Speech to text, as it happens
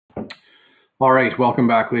All right, welcome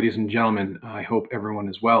back, ladies and gentlemen. I hope everyone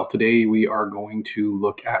is well. Today we are going to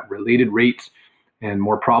look at related rates and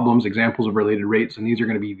more problems, examples of related rates, and these are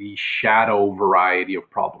going to be the shadow variety of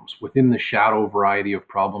problems. Within the shadow variety of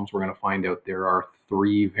problems, we're going to find out there are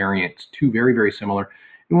three variants, two very, very similar,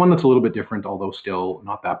 and one that's a little bit different, although still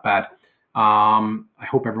not that bad. I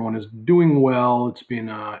hope everyone is doing well. It's been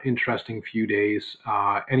an interesting few days.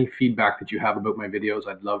 Any feedback that you have about my videos,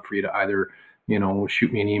 I'd love for you to either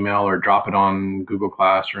shoot me an email or drop it on Google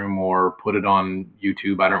Classroom or put it on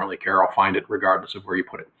YouTube. I don't really care. I'll find it regardless of where you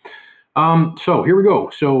put it. So here we go.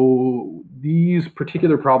 So these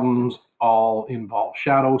particular problems all involve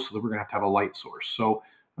shadows, so that we're going to have a light source. So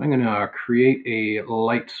I'm going to create a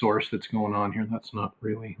light source that's going on here. That's not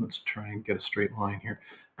really, let's try and get a straight line here.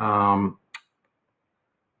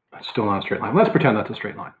 That's still not a straight line. Let's pretend that's a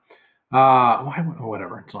straight line.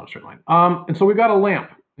 Whatever, it's not a straight line. And so we've got a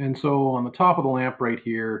lamp. And so on the top of the lamp right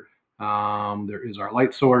here, there is our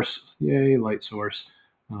light source. Yay, light source.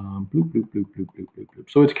 Bloop, bloop, bloop, bloop, bloop, bloop, bloop.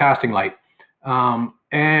 So it's casting light.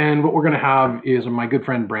 And what we're going to have is my good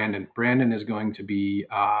friend Brandon. Brandon is going to be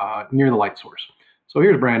near the light source. So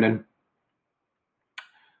here's Brandon.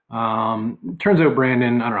 Turns out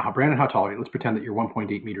Brandon, I don't know, Brandon, how tall are you? Let's pretend that you're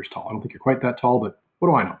 1.8 meters tall. I don't think you're quite that tall, but what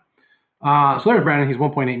do I know? So there's Brandon. He's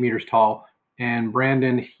 1.8 meters tall. And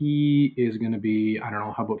Brandon, he is going to be, I don't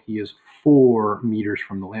know, how about he is 4 meters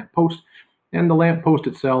from the lamppost. And the lamppost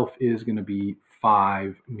itself is going to be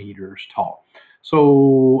 5 meters tall.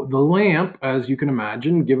 So the lamp, as you can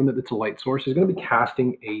imagine, given that it's a light source, is going to be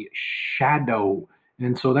casting a shadow.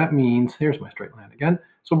 And so that means, here's my straight line again.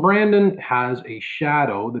 So Brandon has a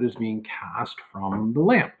shadow that is being cast from the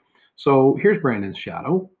lamp. So here's Brandon's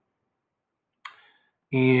shadow.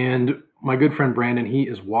 And my good friend Brandon, he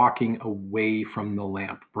is walking away from the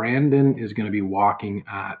lamp. Brandon is going to be walking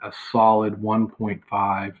at a solid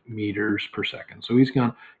 1.5 meters per second. So he's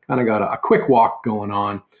kind of got a quick walk going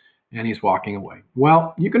on, and he's walking away.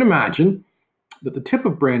 Well, you can imagine that the tip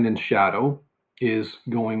of Brandon's shadow is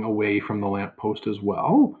going away from the lamppost as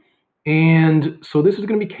well. And so this is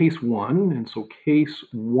going to be case one. And so case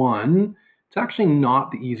one, it's actually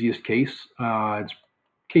not the easiest case.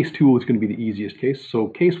 Case 2 is going to be the easiest case. So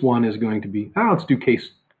case 1 is going to be, let's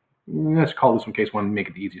call this one case 1 and make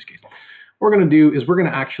it the easiest case. What we're going to do is we're going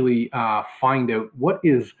to actually find out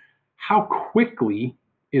how quickly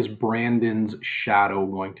is Brandon's shadow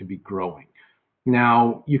going to be growing.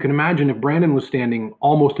 Now, you can imagine if Brandon was standing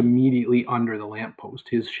almost immediately under the lamppost,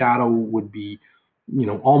 his shadow would be,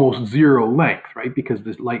 almost zero length, right? Because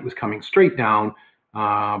this light was coming straight down.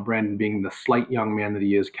 Brandon, being the slight young man that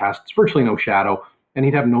he is, casts virtually no shadow, and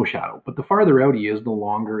he'd have no shadow. But the farther out he is, the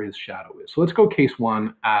longer his shadow is. So let's go case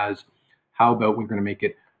 1 as, how about we're going to make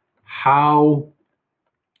it, how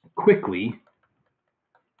quickly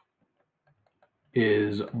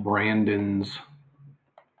is Brandon's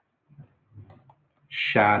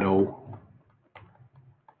shadow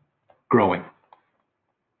growing?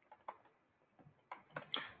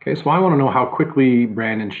 Okay, so I want to know how quickly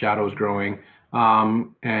Brandon's shadow is growing.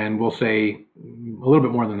 And we'll say a little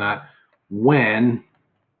bit more than that. When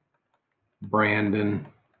Brandon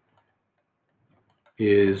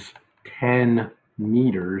is 10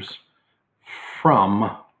 meters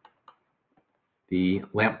from the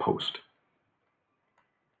lamppost.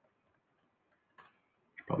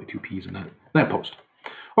 Probably 2 P's in that. Lamppost.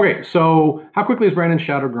 Okay, so how quickly is Brandon's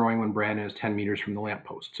shadow growing when Brandon is 10 meters from the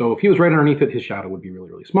lamppost? So if he was right underneath it, his shadow would be really,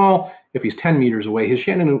 really small. If he's 10 meters away, his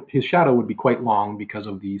shadow would be quite long because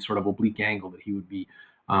of the sort of oblique angle that he would be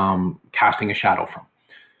casting a shadow from.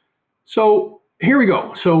 So here we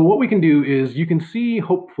go. So what we can do is you can see,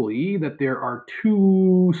 hopefully, that there are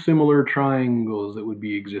 2 similar triangles that would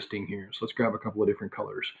be existing here. So let's grab a couple of different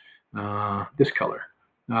colors. This color.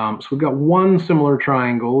 So we've got one similar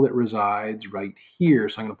triangle that resides right here.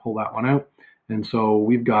 So I'm going to pull that one out. And so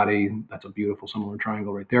we've got that's a beautiful similar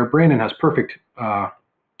triangle right there. Brandon has perfect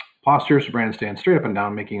posture. So Brandon stands straight up and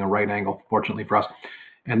down, making a right angle, fortunately for us.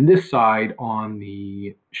 And this side on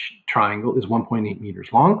the triangle is 1.8 meters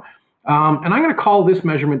long. And I'm going to call this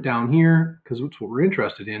measurement down here, because that's what we're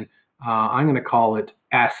interested in. I'm going to call it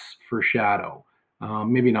S for shadow.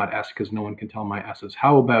 Maybe not S, because no one can tell my S's.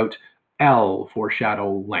 How about L for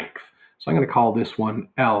shadow length? So I'm going to call this one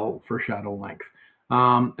L for shadow length.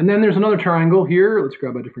 And then there's another triangle here. Let's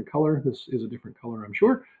grab a different color. This is a different color, I'm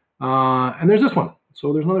sure. And there's this one.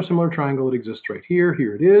 So there's another similar triangle that exists right here.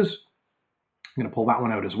 Here it is. I'm going to pull that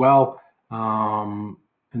one out as well.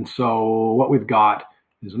 And so what we've got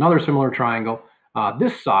is another similar triangle.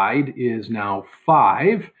 This side is now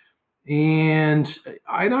 5. And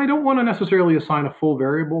I don't want to necessarily assign a full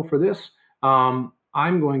variable for this.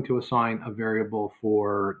 I'm going to assign a variable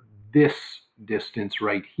for this distance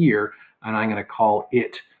right here, and I'm going to call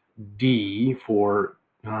it d for,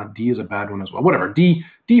 d is a bad one as well, whatever, d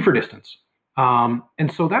for distance.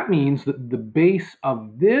 And so that means that the base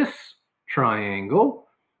of this triangle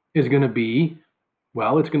is going to be,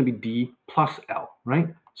 well, it's going to be d plus L, right?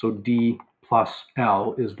 So d plus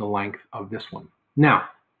L is the length of this one. Now,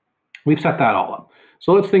 we've set that all up.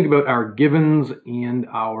 So let's think about our givens and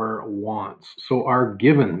our wants. So our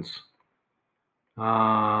givens, we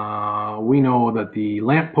know that the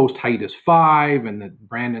lamppost height is 5 and that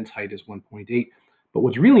Brandon's height is 1.8. But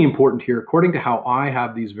what's really important here, according to how I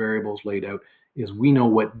have these variables laid out, is we know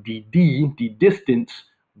what dd, the distance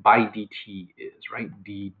by dt is, right?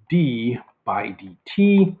 dd by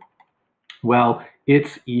dt, well,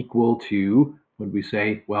 it's equal to, what did we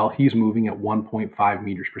say? Well, he's moving at 1.5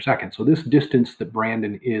 meters per second. So this distance that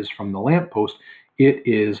Brandon is from the lamppost, it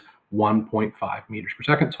is 1.5 meters per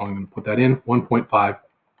second. So I'm going to put that in, 1.5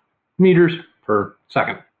 meters per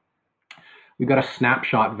second. We've got a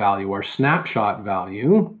snapshot value. Our snapshot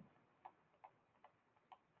value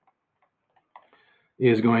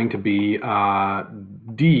is going to be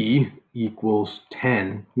d equals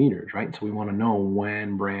 10 meters, right? So we want to know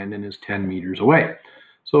when Brandon is 10 meters away.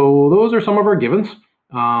 So those are some of our givens.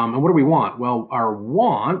 And what do we want? Well, our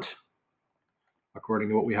want, according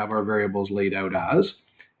to what we have our variables laid out as,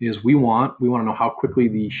 is we want to know how quickly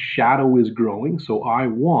the shadow is growing. So I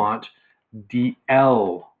want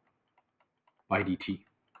dl by dt.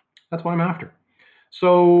 That's what I'm after.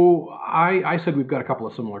 So I said we've got a couple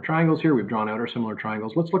of similar triangles here. We've drawn out our similar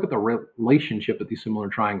triangles. Let's look at the relationship that these similar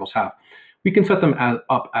triangles have. We can set them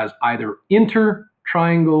up as either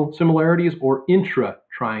inter-triangle similarities or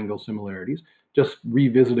intra-triangle similarities. Just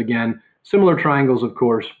revisit again. Similar triangles, of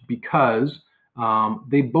course, because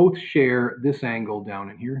they both share this angle down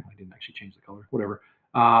in here. I didn't actually change the color, whatever.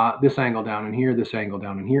 This angle down in here, this angle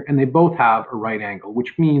down in here, and they both have a right angle,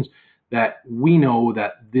 which means that we know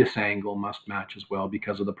that this angle must match as well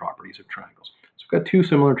because of the properties of triangles. So we've got two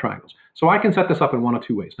similar triangles. So I can set this up in one of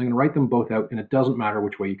two ways. I'm going to write them both out, and it doesn't matter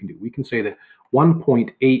which way you can do. We can say that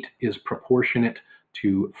 1.8 is proportionate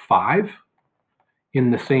to 5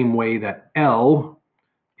 in the same way that L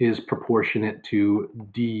is proportionate to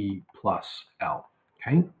D plus L,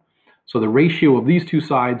 okay? So the ratio of these two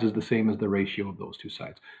sides is the same as the ratio of those two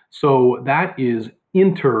sides. So that is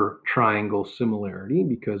inter-triangle similarity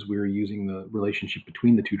because we're using the relationship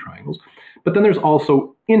between the two triangles. But then there's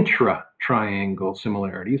also intra-triangle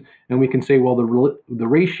similarities. And we can say, well, the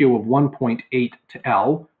ratio of 1.8 to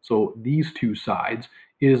L, so these two sides,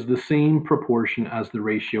 is the same proportion as the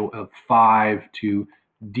ratio of 5 to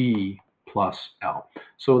D plus L.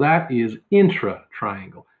 So that is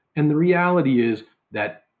intra-triangle. And the reality is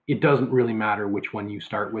that it doesn't really matter which one you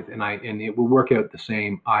start with, and it will work out the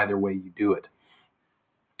same either way you do it.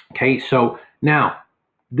 Okay, so now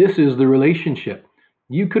this is the relationship.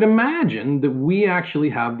 You could imagine that we actually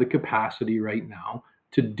have the capacity right now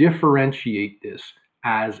to differentiate this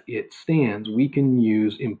as it stands. We can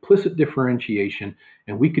use implicit differentiation,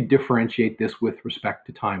 and we could differentiate this with respect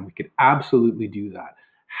to time. We could absolutely do that.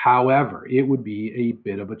 However, it would be a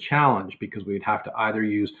bit of a challenge because we'd have to either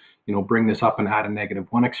use, bring this up and add a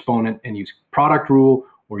 -1 exponent and use product rule,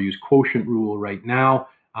 or use quotient rule right now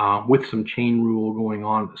with some chain rule going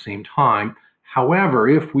on at the same time. However,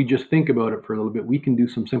 if we just think about it for a little bit, we can do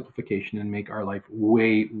some simplification and make our life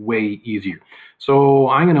way, way easier. So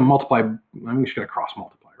I'm going to multiply, I'm just going to cross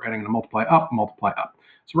multiply, right? I'm going to multiply up.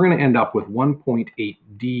 So we're going to end up with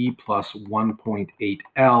 1.8D plus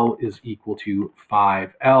 1.8L is equal to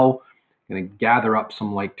 5L. I'm going to gather up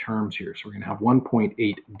some like terms here. So we're going to have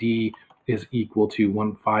 1.8D is equal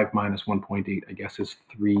to 5 minus 1.8, I guess, is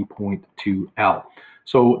 3.2L.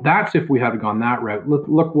 So that's if we had gone that route. Look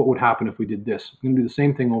what would happen if we did this. We're going to do the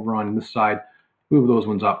same thing over on this side. Move those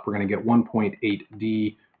ones up. We're going to get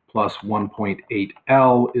 1.8D plus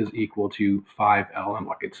 1.8L is equal to 5L. And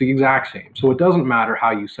look, it's the exact same. So it doesn't matter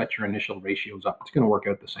how you set your initial ratios up. It's going to work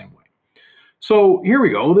out the same way. So here we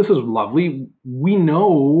go. This is lovely. We know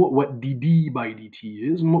what dd by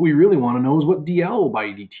dt is, and what we really want to know is what dl by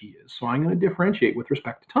dt is. So I'm going to differentiate with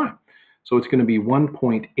respect to time. So it's going to be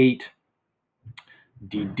 1.8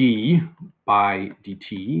 dd by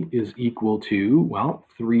dt is equal to, well,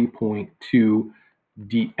 3.2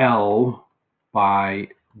 dl by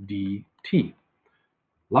dt.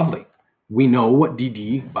 Lovely. We know what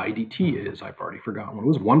dd by dt is. I've already forgotten what it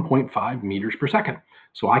was, 1.5 meters per second.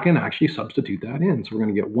 So I can actually substitute that in. So we're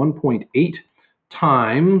going to get 1.8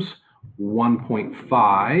 times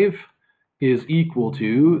 1.5 is equal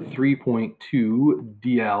to 3.2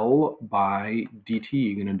 dl by dt.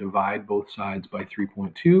 You're going to divide both sides by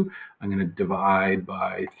 3.2. I'm going to divide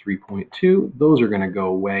by 3.2. Those are going to go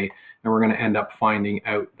away, and we're going to end up finding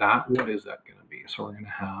out that, what is that going to be? So we're going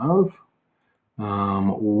to have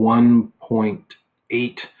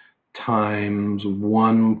 1.8 times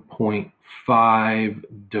 1.5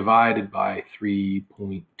 divided by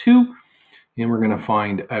 3.2. And we're going to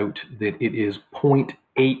find out that it is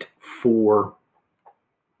 0.84.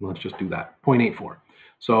 Let's just do that, 0.84.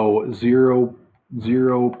 So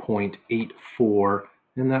 0.84,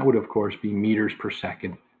 and that would, of course, be meters per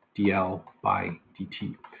second dl by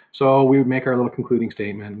dt. So we would make our little concluding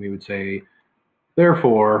statement. We would say,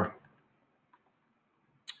 therefore,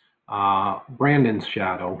 Brandon's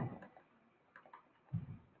shadow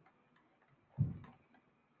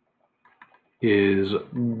is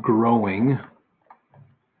growing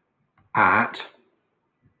at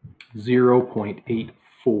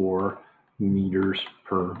 0.84 meters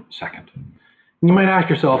per second. And you might ask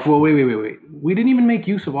yourself, well, wait. We didn't even make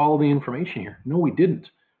use of all of the information here. No, we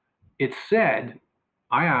didn't. It said,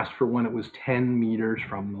 I asked for when it was 10 meters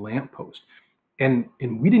from the lamppost. And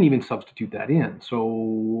we didn't even substitute that in. So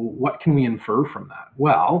what can we infer from that?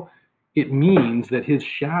 Well, it means that his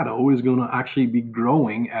shadow is going to actually be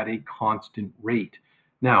growing at a constant rate.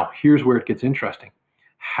 Now, here's where it gets interesting.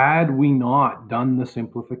 Had we not done the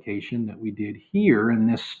simplification that we did here in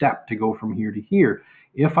this step to go from here to here,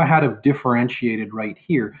 if I had have differentiated right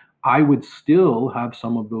here, I would still have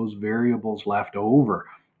some of those variables left over.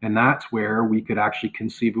 And that's where we could actually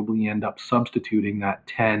conceivably end up substituting that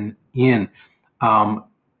 10 in.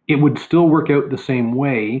 It would still work out the same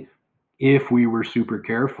way if we were super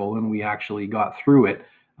careful and we actually got through it.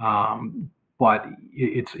 But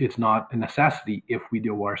it's not a necessity if we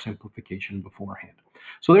do our simplification beforehand.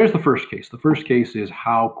 So there's the first case. The first case is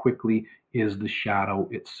how quickly is the shadow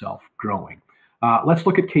itself growing. Let's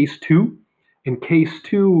look at case 2. And case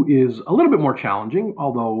 2 is a little bit more challenging,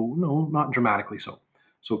 although no, not dramatically so.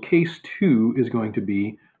 So case 2 is going to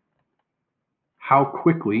be how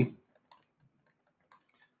quickly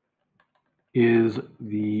is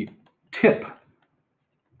the tip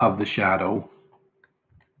of the shadow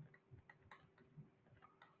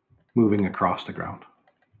moving across the ground.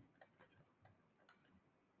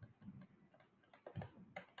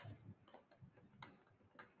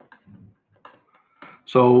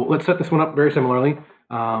 So let's set this one up very similarly.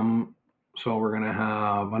 So we're going to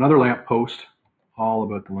have another lamp post, all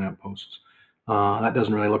about the lamp posts. That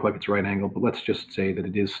doesn't really look like it's right angle, but let's just say that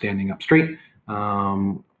it is standing up straight.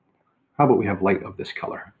 How about we have light of this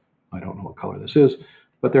color? I don't know what color this is,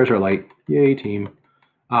 but there's our light. Yay, team.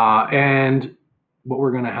 And what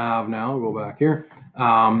we're going to have now, go back here.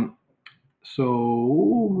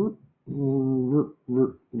 So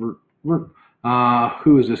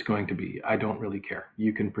who is this going to be? I don't really care.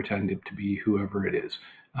 You can pretend it to be whoever it is.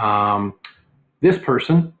 This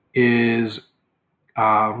person is,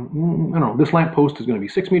 I don't know, this lamp post is going to be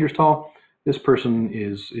 6 meters tall. This person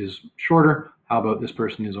is shorter. How about this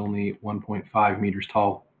person is only 1.5 meters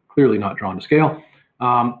tall? Clearly not drawn to scale.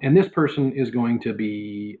 And this person is going to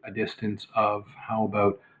be a distance of, how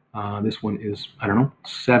about this one is, I don't know,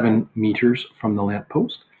 7 meters from the lamp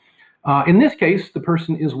post. In this case, the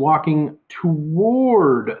person is walking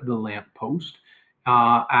toward the lamp post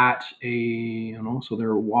at a, so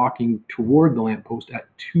they're walking toward the lamp post at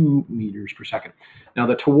 2 meters per second. Now,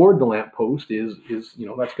 the toward the lamp post is that's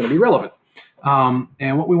going to be relevant.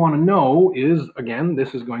 And what we want to know is, again,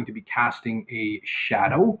 this is going to be casting a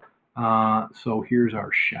shadow. So here's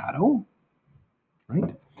our shadow,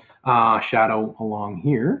 right? Shadow along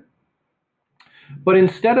here. But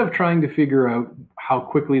instead of trying to figure out how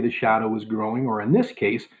quickly the shadow is growing, or in this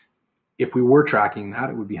case, if we were tracking that,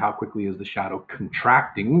 it would be how quickly is the shadow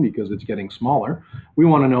contracting because it's getting smaller. We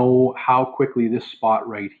want to know how quickly this spot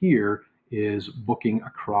right here is booking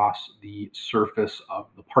across the surface of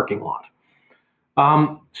the parking lot.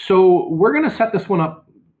 So we're going to set this one up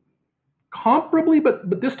comparably,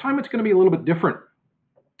 but this time it's going to be a little bit different.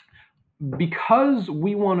 Because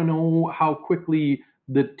we want to know how quickly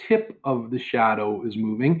the tip of the shadow is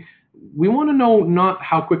moving, we want to know not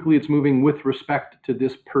how quickly it's moving with respect to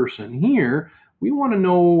this person here. We want to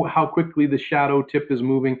know how quickly the shadow tip is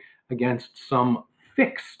moving against some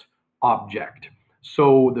fixed object.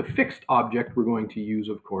 So the fixed object we're going to use,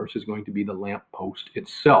 of course, is going to be the lamp post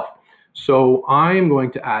itself. So I'm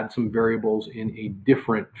going to add some variables in a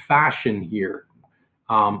different fashion here.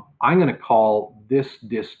 I'm going to call this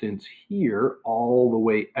distance here all the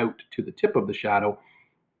way out to the tip of the shadow.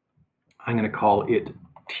 I'm going to call it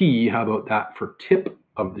T. How about that for tip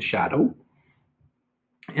of the shadow?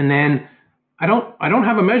 And then I don't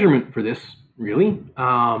have a measurement for this really,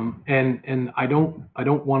 and I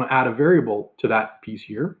don't want to add a variable to that piece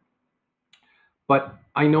here, but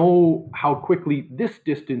I know how quickly this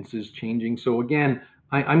distance is changing. So again,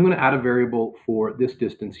 I'm going to add a variable for this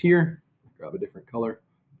distance here. Grab a different color,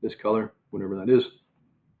 this color, whatever that is.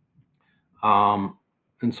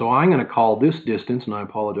 And so I'm going to call this distance, and I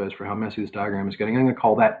apologize for how messy this diagram is getting. I'm going to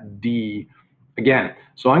call that D again.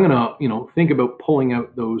 So I'm going to, think about pulling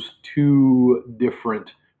out those two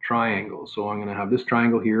different triangles. So I'm going to have this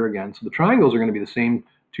triangle here again. So the triangles are going to be the same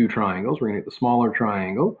two triangles. We're going to get the smaller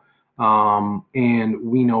triangle. And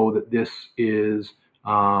we know that this is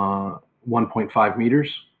 1.5 meters.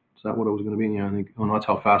 Is that what it was going to be? Yeah, I think, oh no, that's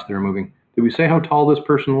how fast they were moving. Did we say how tall this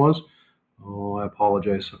person was? Oh, I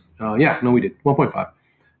apologize. Yeah, no, we did. 1.5.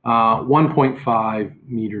 1.5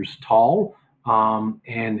 meters tall.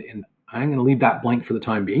 And I'm going to leave that blank for the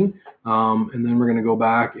time being. And then we're going to go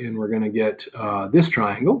back and we're going to get this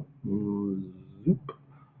triangle.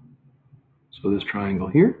 So this triangle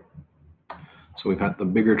here. So we've got the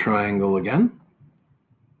bigger triangle again.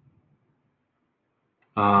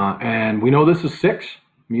 And we know this is 6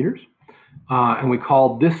 meters. And we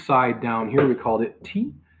called this side down here, we called it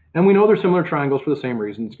T. And we know they're similar triangles for the same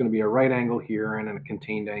reason. It's going to be a right angle here and a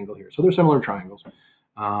contained angle here. So they're similar triangles.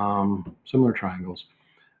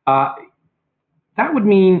 That would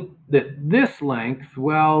mean that this length,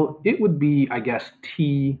 well, it would be, I guess,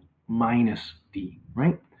 T minus D,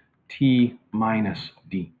 right? T minus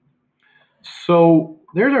D. So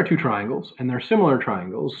there's our two triangles, and they're similar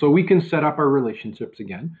triangles. So we can set up our relationships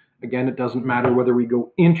again. Again, it doesn't matter whether we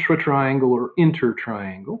go intra-triangle or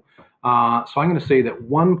inter-triangle. So I'm going to say that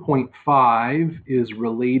 1.5 is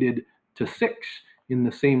related to 6 in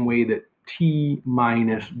the same way that T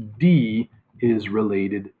minus D is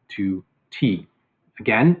related to T.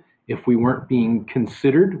 Again, if we weren't being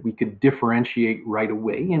considered, we could differentiate right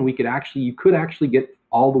away, and you could actually get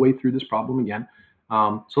all the way through this problem again.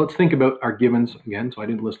 So let's think about our givens again. So I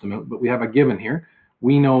didn't list them out, but we have a given here.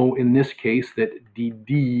 We know in this case that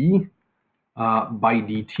dd by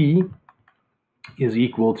dt is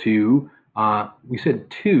equal to, we said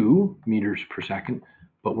 2 meters per second,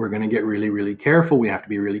 but we're going to get really, really careful. We have to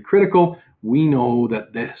be really critical. We know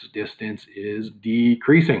that this distance is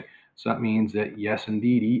decreasing. So that means that yes,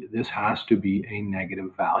 indeed, this has to be a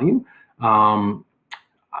negative value.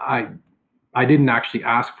 I didn't actually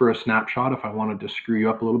ask for a snapshot. If I wanted to screw you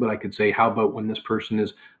up a little bit, I could say, how about when this person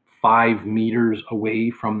is 5 meters away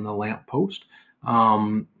from the lamppost?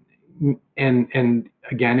 And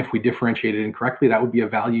again, if we differentiate it incorrectly, that would be a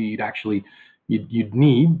value you'd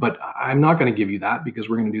need, but I'm not going to give you that because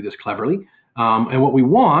we're going to do this cleverly. And what we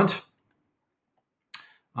want,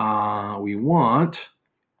 oh,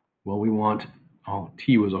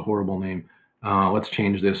 T was a horrible name. Let's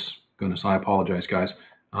change this. Goodness, I apologize, guys.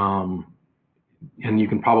 And you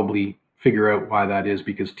can probably figure out why that is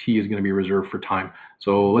because T is going to be reserved for time.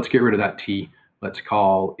 So let's get rid of that T. Let's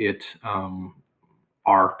call it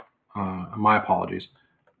R. My apologies.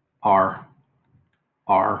 R.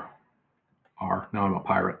 Now I'm a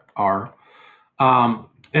pirate. R.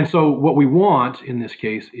 And so what we want in this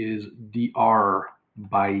case is dr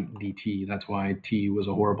by dt. That's why T was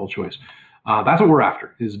a horrible choice. That's what we're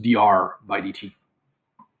after, is dr by dt.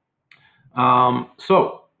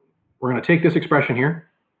 So we're going to take this expression here,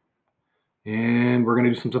 and we're going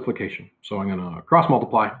to do some simplification. So I'm going to cross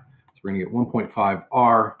multiply. So we're going to get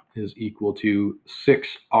 1.5r is equal to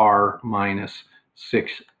 6r minus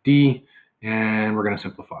 6d. And we're going to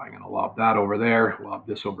simplify. I'm going to lob that over there, lob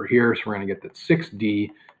this over here. So we're going to get that 6d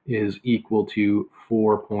is equal to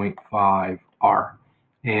 4.5r.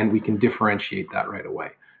 And we can differentiate that right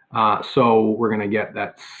away. So we're going to get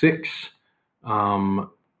that 6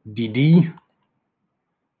 dd,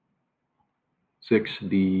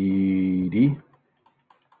 6dd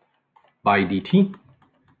by dt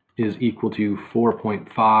is equal to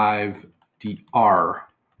 4.5 dr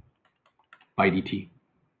by dt.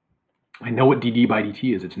 I know what dd by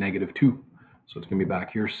dt is. It's -2. So it's going to be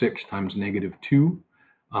back here. 6 times -2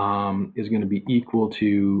 is going to be equal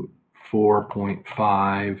to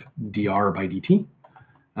 4.5 dr by dt.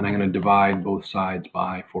 And I'm going to divide both sides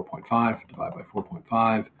by 4.5, divide by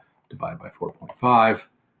 4.5, divide by 4.5.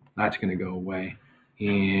 That's going to go away.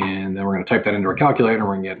 And then we're going to type that into our calculator and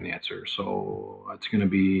we're going to get an answer. So that's going to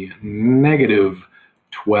be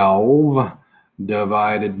 -12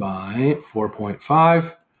 divided by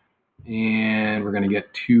 4.5. And we're going to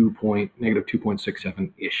get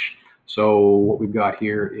 -2.67-ish. So what we've got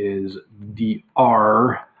here is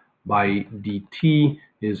dr by dt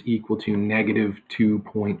is equal to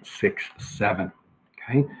 -2.67.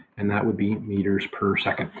 Okay, and that would be meters per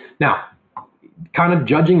second. Now, kind of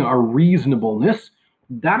judging our reasonableness,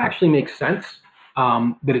 that actually makes sense,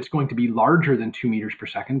 that it's going to be larger than 2 meters per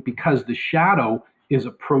second because the shadow is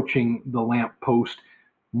approaching the lamp post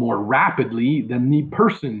more rapidly than the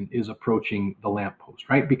person is approaching the lamp post,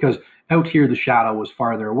 right? Because out here the shadow is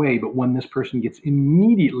farther away, but when this person gets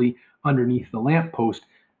immediately underneath the lamp post,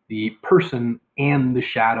 the person and the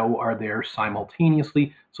shadow are there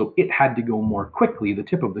simultaneously, so it had to go more quickly, the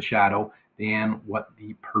tip of the shadow, than what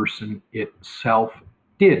the person itself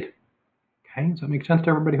did. Okay, does that make sense to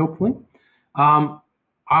everybody, hopefully?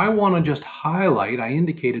 I want to just highlight, I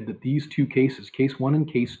indicated that these two cases, case 1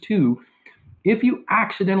 and case 2, if you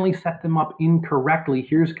accidentally set them up incorrectly,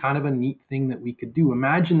 here's kind of a neat thing that we could do.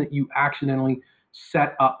 Imagine that you accidentally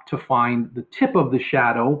set up to find the tip of the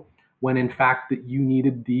shadow when in fact that you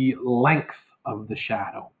needed the length of the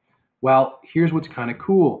shadow. Well, here's what's kind of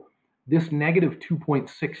cool. This negative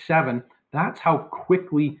 2.67, that's how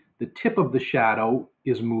quickly the tip of the shadow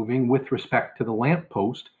is moving with respect to the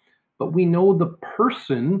lamppost, but we know the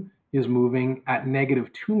person is moving at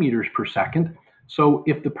negative 2 meters per second. So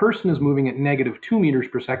if the person is moving at negative 2 meters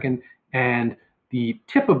per second and the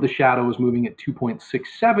tip of the shadow is moving at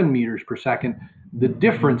 2.67 meters per second, the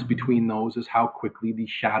difference between those is how quickly the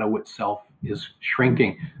shadow itself is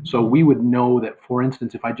shrinking. So we would know that, for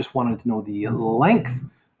instance, if I just wanted to know the length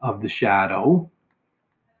of the shadow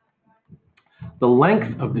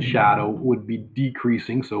would be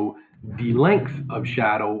decreasing. So the length of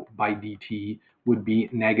shadow by dt would be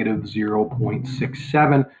negative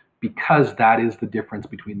 0.67, because that is the difference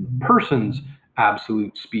between the person's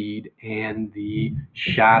absolute speed and the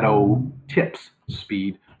shadow tip's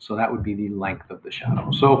speed. So that would be the length of the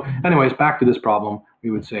shadow. So anyways, back to this problem,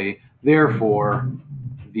 we would say, therefore,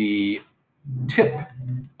 the tip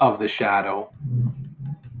of the shadow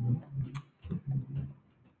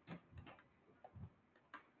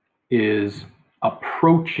is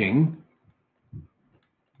approaching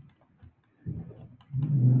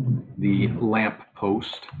the lamp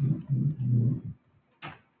post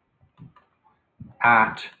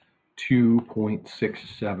at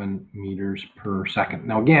 2.67 meters per second.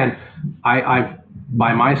 Now again,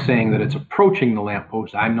 by my saying that it's approaching the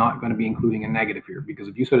lamppost, I'm not going to be including a negative here, because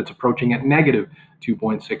if you said it's approaching at negative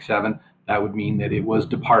 2.67, that would mean that it was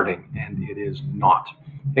departing, and it is not.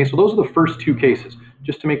 Okay, so those are the first two cases.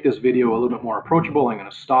 Just to make this video a little bit more approachable, I'm going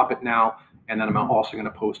to stop it now, and then I'm also going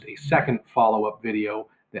to post a second follow-up video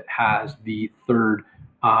that has the third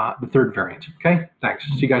variant. Okay, thanks.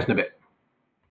 See you guys in a bit.